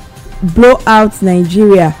bombers blow out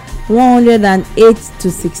Nigeria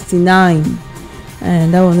 108-69.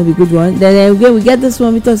 And that one will be a good one. Then again, we get this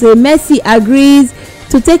one. We talk say Messi agrees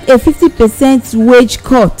to take a 50% wage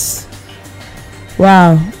cut.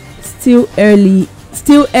 Wow, still early.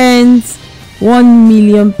 Still earns £1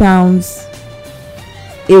 million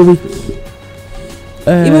a week.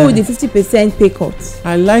 even with the 50% pay cut.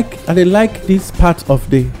 I like this part of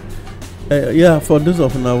the for those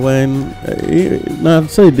of now when now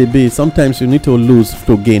so they be sometimes you need to lose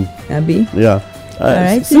to gain. Abi. Yeah. All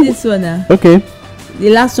right. See this one now. Okay. The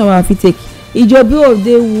last one I fit take. Ijobi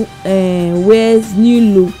Ode wears new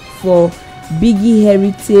look for Biggie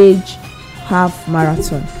Heritage Half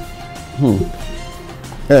Marathon.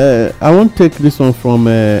 I won't take this one from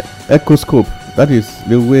Ecoscope. That is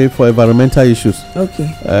the way for environmental issues. Okay.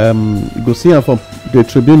 You go see from the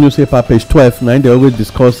Tribune newspaper, page 12. Now they always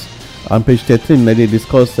discuss, on page 13, they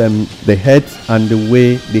discuss the health and the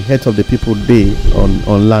way the health of the people day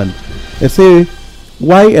on land. They say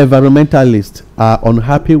why environmentalists are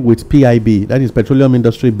unhappy with PIB, that is Petroleum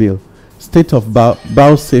Industry Bill, state of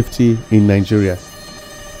bow safety in Nigeria.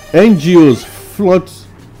 NGOs flood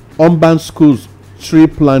urban schools tree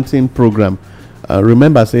planting program.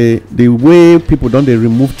 Remember, say the way people don't they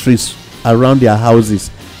remove trees around their houses,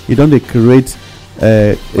 it don't they create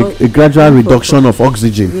a gradual reduction of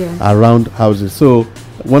oxygen around houses. So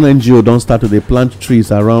one NGO don't start to they plant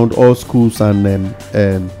trees around all schools and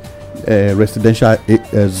residential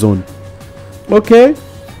zone. Okay,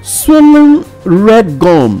 swollen red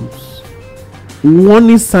gums,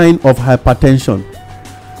 warning sign of hypertension.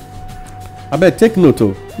 I bet take note.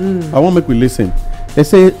 I won't make we listen. They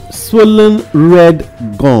say swollen red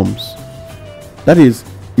gums. That is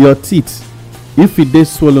your teeth. If it is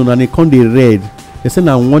swollen and it can't be red, they say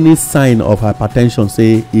now warning sign of hypertension.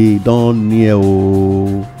 Say it don't near.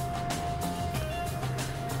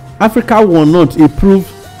 Africa will not improve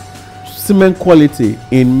semen quality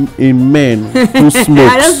in men who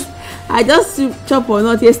smokes. I just chop or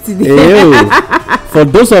not yesterday. For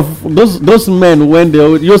those men when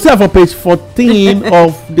you see for page 14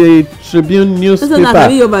 of the Tribune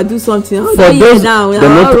newspaper. Do something. For those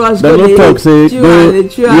they don't talk say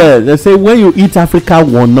they say when you eat Africa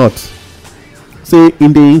walnut, say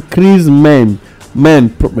in the increase men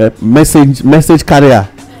message carrier.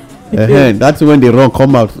 That's when the wrong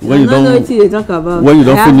come out when you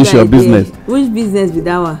don't finish your business. Which business be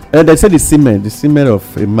that one? They say the semen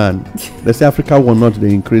of a man. They say Africa walnut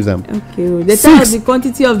they increase them. Okay, they tell us the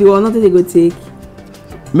quantity of the walnut they go take.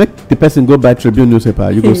 Make the person go buy Tribune newspaper.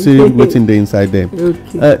 You go see what's in the inside them.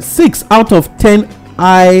 Okay. 6 out of 10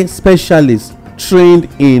 eye specialists trained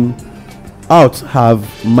in out have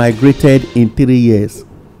migrated in 3 years.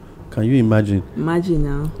 Can you imagine? Imagine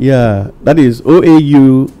now. Yeah, that is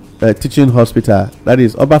OAU teaching hospital. That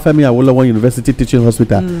is Obafemi Awolowo University teaching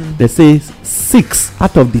hospital. They say 6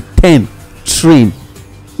 out of the 10 trained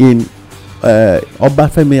in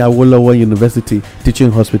Obafemi Awolowo University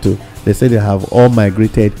teaching hospital. They say they have all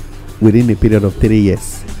migrated within a period of 3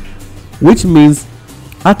 years, which means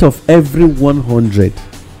out of every 100,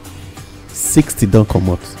 60 don't come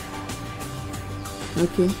out.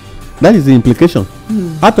 Okay. That is the implication.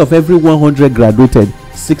 Out of every 100 graduated,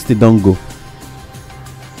 60 don't go.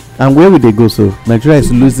 And where will they go? So Nigeria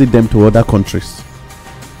is losing them to other countries.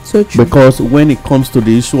 So true. Because when it comes to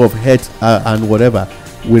the issue of health and whatever,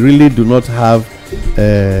 we really do not have.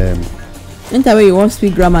 Anytime you want to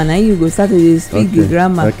speak grammar, now you go start to speak the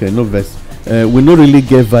grammar. Okay, no verse. We don't really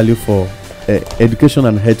get value for education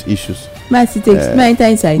and health issues. May I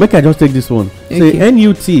inside? Make I just take this one. Okay. Say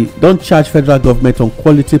NUT don't charge federal government on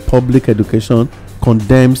quality public education,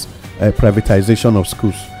 condemns privatization of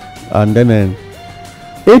schools, and then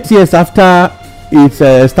 8 years after its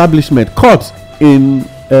establishment, courts in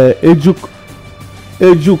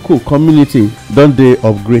Ejuku community don't they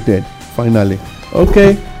upgraded finally.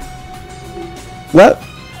 Okay. Well.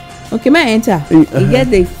 Okay, may I enter? You get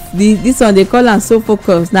this one they call and so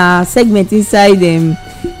focus now segment inside the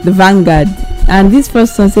Vanguard, and this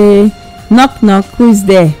first one say knock knock, who is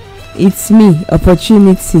there? It's me,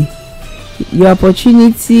 opportunity. Your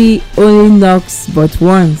opportunity only knocks but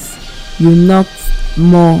once. You knocked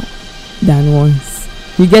more than once.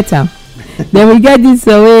 You get them? Then we get this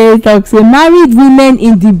way talk say married women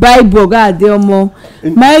in the Bible,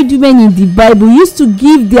 married women in the Bible used to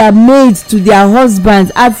give their maids to their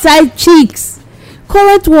husbands as side chicks.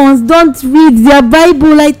 Current ones don't read their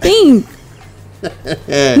Bible, I think.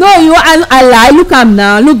 No, you I lie. Look am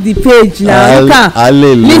now. Look the page now. Look am.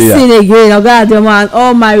 Listen again.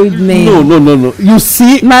 All married men. No. You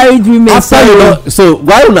see, married women. So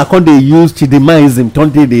why una come dey use Chidimaism?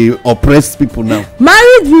 Don't they oppress people now?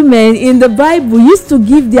 Married women in the Bible used to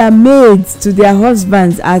give their maids to their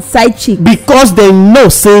husbands as side chicks. Because they know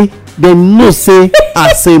say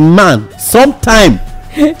as a man, sometime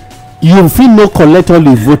you fit no collect all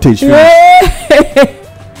the voltage.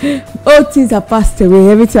 All things are passed away.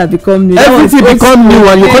 Everything has become new. Everything become new,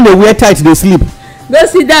 and you can't wear tight. They sleep. Go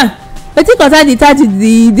sit down. wetin concern the title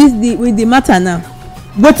with the matter now.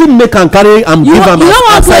 Wetin make am carry am give am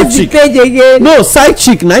as side chick. No, side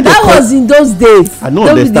chick na. That was in those days. I no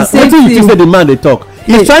understand. Wetin you think say the man dey talk?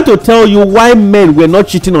 He's trying to tell you why men were not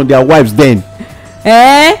cheating on their wives then.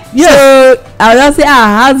 Yes. So I will just say,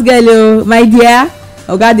 house girl, oh, my dear,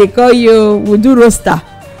 oga dey call you, we do roaster.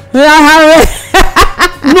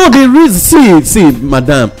 No, the reason, see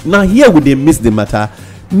madam, na here we dey miss the matter.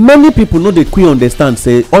 Many people no dey quick understand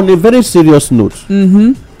say on a very serious note,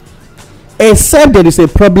 except there is a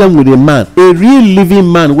problem with a man, a real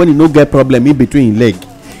living man, when he no get problem in between him leg,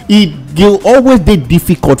 e go always dey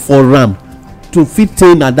difficult for am to fit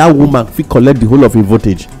say na that woman fit collect the whole of him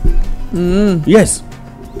voltage. Yes.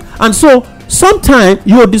 And so sometimes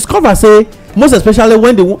you will discover say, most especially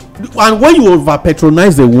when you over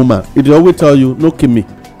patronize a woman, it will always tell you, no kill me,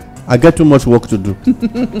 I get too much work to do.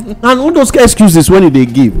 And all those excuses when they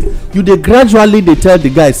give you, they gradually they tell the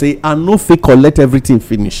guy say, I no fit collect everything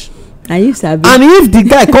finish. And if the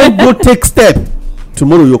guy can't go take step,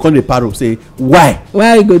 tomorrow you come the paro say,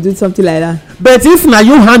 why you go do something like that? But if now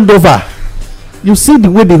you hand over, you see the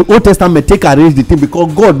way the Old Testament take arrange the thing,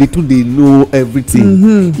 because God the two they know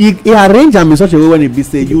everything. He arrange them in such a way when it be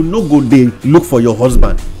say you no go they look for your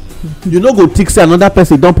husband. You no go think say another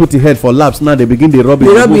person don't put his head for laps. Now they begin the rub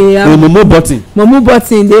momo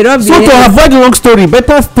button. They rub. So to avoid the long story,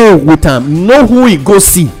 better stay with him. Know who he go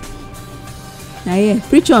see.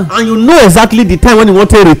 Preach on. And you know exactly the time when you want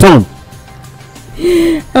to return.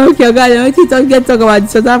 Okay, guys, I want to talk about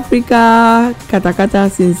South Africa katakata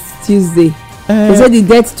since Tuesday. They said the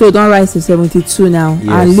death toll don't rise to 72 now. Yes.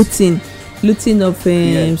 And looting of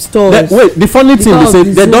stores. The funny thing is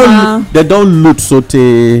they don't loot so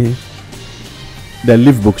they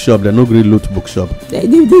leave bookshop. They no gree loot bookshop. They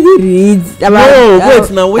read about. No,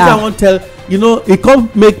 wait now. Wait, I want to tell it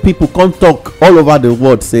can't make people come talk all over the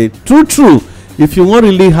world. Say true. If you want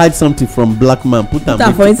really hide something from black man, put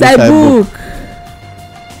them for inside book.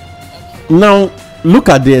 Now look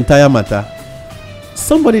at the entire matter.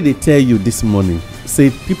 Somebody they tell you this morning say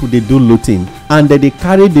people they do looting and they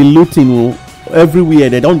carry the looting everywhere.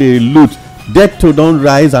 They loot. Death toll don't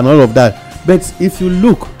rise and all of that. But if you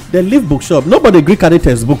look, they leave bookshop. Nobody agree carry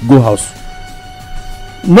textbook go house.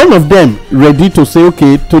 None of them ready to say,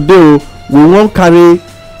 okay, today we won't carry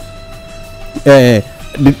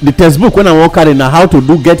the textbook when I won't carry now how to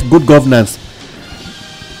get good governance.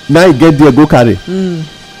 Now you get there, go carry.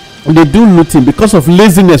 They do looting because of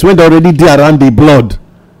laziness when they already there around the blood.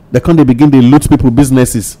 They begin to loot people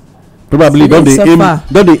businesses. Probably don't they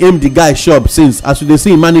aim the guy shop since as they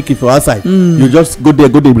see mannequin for outside. You just go there,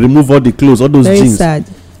 they remove all the clothes, all those jeans. Sad.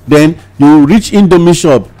 Then you reach Indomie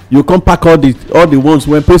shop, you come pack all the ones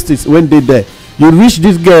when pasties when they there. You reach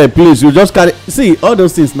this guy place, you just carry. See all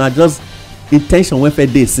those things now just intention when for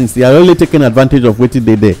day since they are only taking advantage of waiting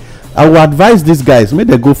they there. I will advise these guys, may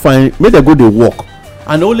they go they work.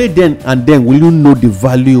 And only then will you know the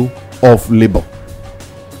value of labor.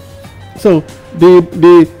 So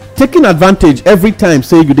they taking advantage every time.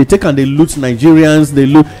 Say they take and they loot Nigerians. They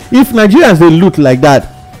loot. If Nigerians they loot like that,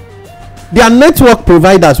 their network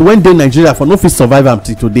providers when they Nigeria for no fit survive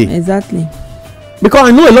until today. Exactly. Because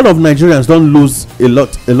I know a lot of Nigerians don't lose a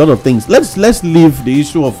lot of things. Let's leave the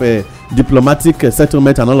issue of diplomatic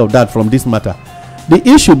settlement and all of that from this matter. The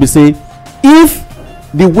issue be say if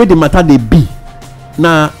the way the matter they be.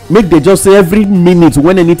 Now make they just say every minute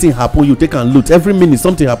when anything happen you take and loot. Every minute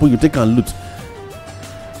something happen you take and loot.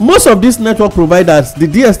 Most of these network providers, the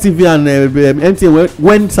DSTV and MTN,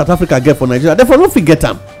 when South Africa get for Nigeria, therefore no fit get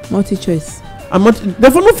them. Multi-choice.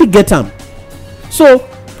 Therefore no fit get them. So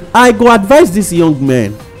I go advise this young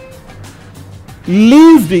man,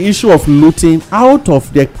 leave the issue of looting out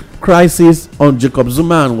of the crisis on Jacob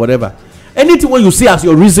Zuma and whatever. Anything when you see as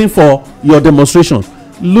your reason for your demonstration,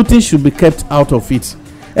 looting should be kept out of it.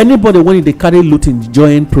 Anybody when they carry looting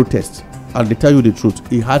join protest, and they tell you the truth,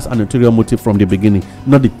 he has an ulterior motive from the beginning.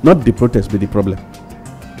 Not the protest be the problem.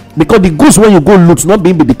 Because the goods when you go loot not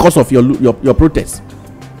being the cause of your protest.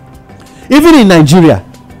 Even in Nigeria,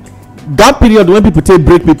 that period when people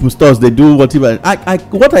break people's stores, they do whatever.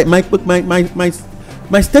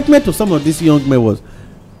 My statement to some of these young men was,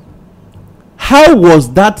 how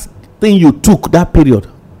was that thing you took that period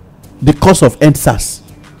the cause of EndSARS?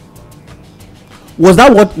 Was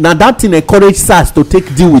that what now that thing encouraged SARS to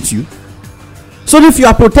deal with you? So if you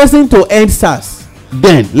are protesting to end SARS,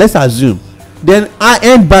 then let's assume then I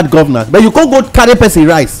end bad governance, but you can't go carry person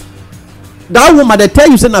rice. That woman they tell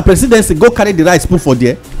you say na presidency go carry the rice put for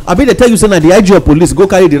there. I mean they tell you say na the IG of police go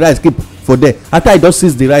carry the rice keep for there after I just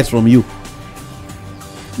seize the rice from you.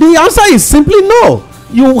 The answer is simply no.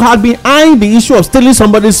 you had behind the issue of stealing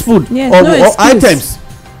somebody's food or items.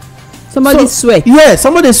 Somebody's sweat. Yeah,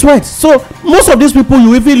 somebody's sweat. So most of these people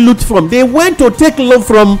you even loot from, they went to take loan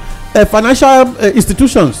from financial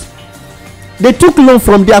institutions. They took loan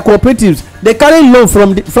from their cooperatives. They carry loan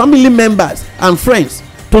from the family members and friends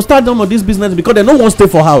to start some of this business because they don't want to stay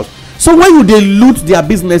for house. So when they loot their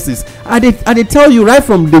businesses, they tell you right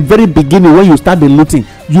from the very beginning, when you start the looting,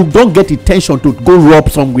 you don't get intention to go rob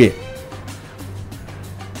somewhere.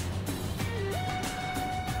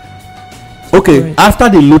 Okay, right. After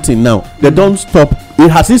the looting now, they don't stop. It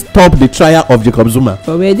has stopped the trial of Jacob Zuma.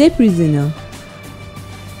 But were they prison now?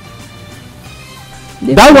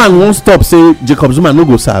 That one won't stop. Say Jacob Zuma no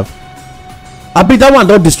go serve. I bet that one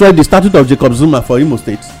don't destroy the statute of Jacob Zuma for Imo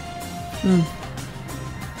State.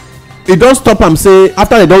 It don't stop him. Say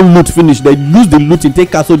after they don't loot finish, they use the looting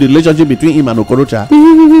take cancel the relationship between him and Okorocha.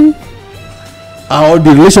 Or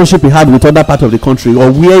the relationship he had with other part of the country,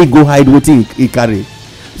 or where he go hide waiting he carry.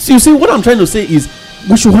 So you see, what I'm trying to say is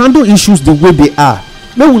we should handle issues the way they are.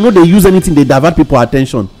 No, we know they use anything, they divert people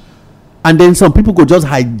attention, and then some people go just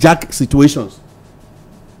hijack situations.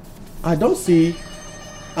 I don't see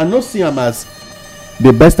him as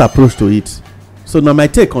the best approach to it. So now my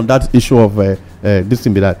take on that issue of this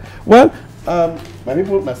thing be that. Well, my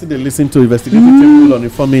people, I see they listen to Investigative Table on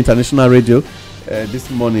Informe International Radio this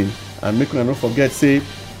morning, and make sure not forget say.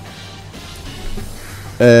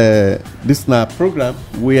 This na program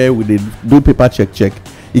where we did do paper check.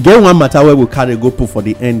 You get one matter where we carry go put for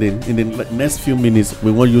the ending. In the next few minutes,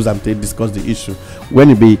 we won't use them to discuss the issue.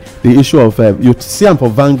 When it be the issue of you see them for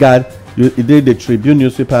Vanguard, it did the Tribune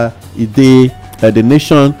newspaper, it did the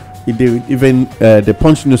Nation, it did even the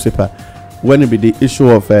Punch newspaper. When it be the issue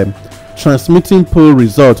of transmitting poll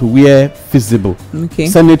result where feasible. Okay.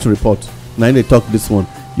 Senate report. Now they talk this one.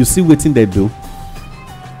 You see what thing they do.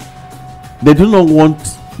 They do not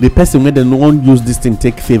want the person when they don't want use this thing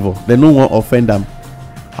take favor. They don't want offend them.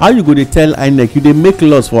 How you go to tell INEC? You they make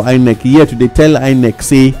laws for INEC. Yet they tell INEC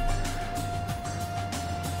say.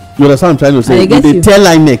 You understand what I'm trying to say? They tell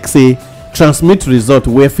INEC say transmit result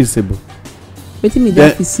where feasible. What do you mean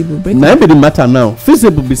that feasible? Now be the matter now.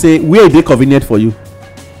 Feasible be say where they convenient for you.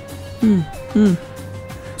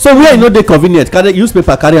 So where you know they convenient? Carry use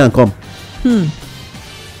paper carry and come.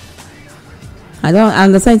 I don't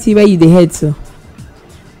understand where you the head so.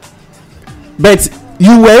 But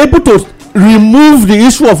you were able to remove the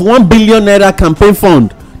issue of 1 billion naira campaign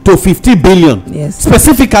fund to 50 billion. Yes.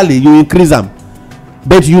 Specifically, you increase them.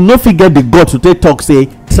 But you no figure the God to take talk say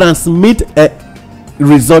transmit a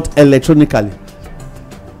result electronically.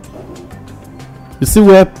 You see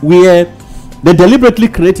where they deliberately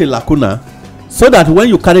create a lacuna so that when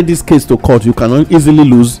you carry this case to court, you cannot easily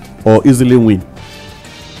lose or easily win.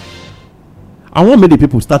 I want many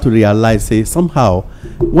people start to realize, say, somehow,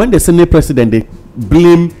 when the Senate president, they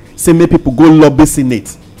blame, say, many people go lobby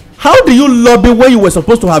Senate. How do you lobby when you were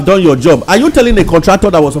supposed to have done your job? Are you telling a contractor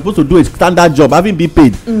that was supposed to do a standard job, having been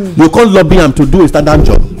paid, you can't lobby him to do a standard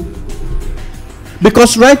job?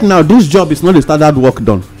 Because right now, this job is not a standard work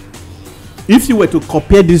done. If you were to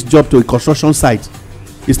compare this job to a construction site,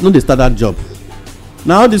 it's not a standard job.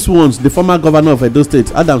 Now, these ones, the former governor of Edo State,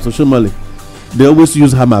 Adams Oshiomhole, they always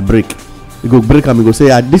use hammer break. You go break and you go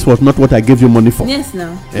say, this was not what I gave you money for. Yes,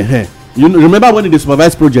 now. You remember when they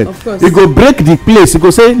supervise project? Of course. You go break the place. You go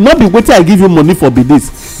say, not be waiting I give you money for be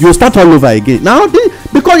this. You start all over again. Now,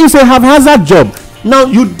 because it's a haphazard job. Now,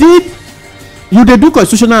 you did do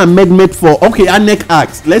constitutional amendment for, okay, INEC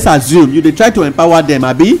Act. Let's assume you did try to empower them,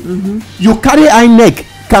 Abi. You carry INEC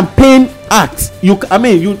Campaign Act. You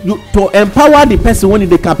to empower the person when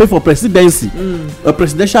they campaign for presidency, a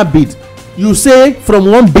presidential bid. You say from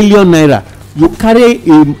 1 billion naira, you carry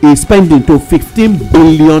a spending to 15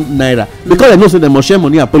 billion naira. Because they know so they must share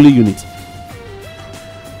money at polling units.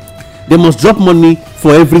 They must drop money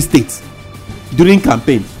for every state during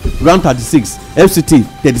campaign. Round 36, FCT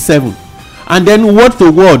 37. And then word to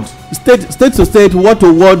word, state to state, word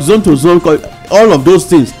to word, zone to zone, all of those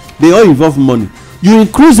things, they all involve money. You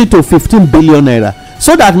increase it to 15 billion naira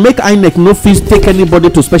so that make INEC no fees take anybody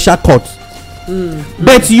to special court.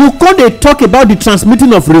 But you can't talk about the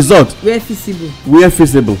transmitting of result where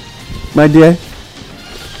feasible, my dear.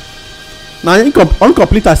 Now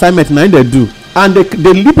incomplete assignment now they do, and they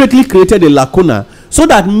deliberately created a lacuna so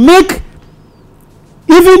that make,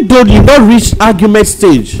 even though you don't reach argument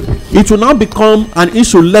stage, it will now become an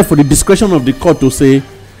issue left for the discretion of the court to say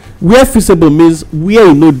where feasible means where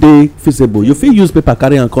you know they feasible. You feel use paper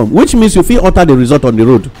carry and come, which means you feel alter the result on the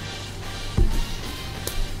road.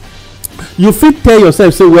 You fit tell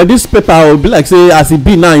yourself say, well, this paper will be like say as it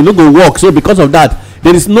be now, you no go work, so because of that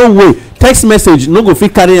there is no way text message no go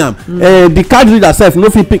fit carry am. The card reader sef no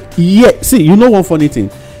fit pick. Yeah, see, you know one funny thing.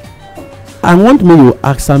 I want me to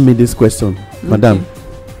answer me this question, madam.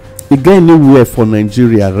 E get anywhere for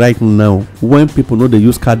Nigeria right now when people know they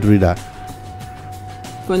use card reader?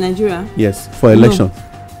 For Nigeria? Yes, for election.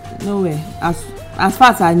 Nowhere. As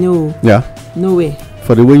far as I know. Yeah. Nowhere.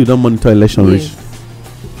 For the way you don't monitor election reach.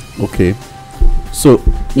 Okay. So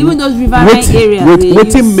even those riverine areas.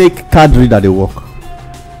 Wetin make card reader dey work?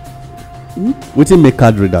 Wetin make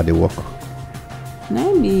card reader dey work?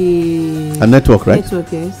 Maybe a network, right?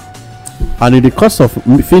 Network, yes. And in the course of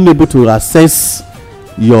being able to access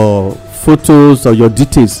your photos or your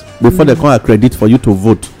details before they come accredit for you to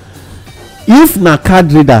vote, if na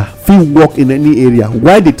card reader fit work in any area,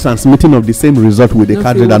 why the transmitting of the same result with the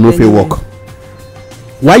card reader no fit work?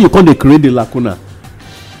 Why you can't create the lacuna?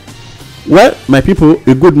 Well, my people,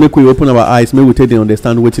 it good make we open our eyes, make we take them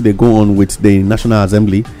understand what they go on with the National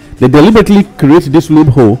Assembly. They deliberately create this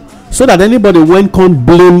loophole so that anybody when can't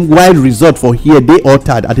blame why result for here they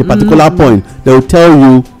altered at a particular point, they will tell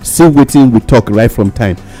you, see waiting we talk right from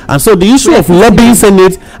time. And so the issue of lobbying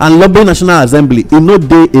Senate and lobbying National Assembly is not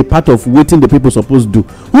a part of waiting the people supposed to do.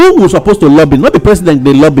 Who was supposed to lobby? Not the president,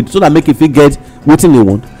 they lobbied so that make it get waiting they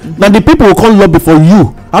want. Now the people will come lobby for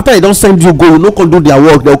you. After they don't send you go, you no can do their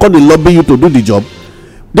work, they will come to lobby you to do the job.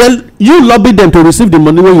 Then you lobby them to receive the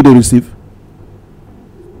money when you don't receive.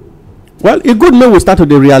 Well, a good man will start to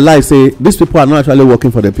realize these people are not actually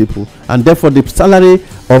working for the people, and therefore the salary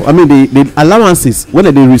of the allowances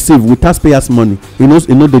when they receive with taxpayers' money,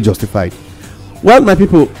 they justified. Well, my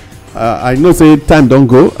people, I know say time don't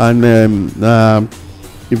go, and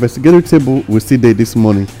investigative table will see there this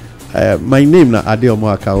morning. My name na Ade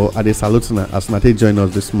Omoakao. Ade Salutuna as Nate join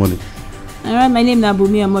us this morning. All right, my name na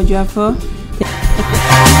Bumi Amojafo.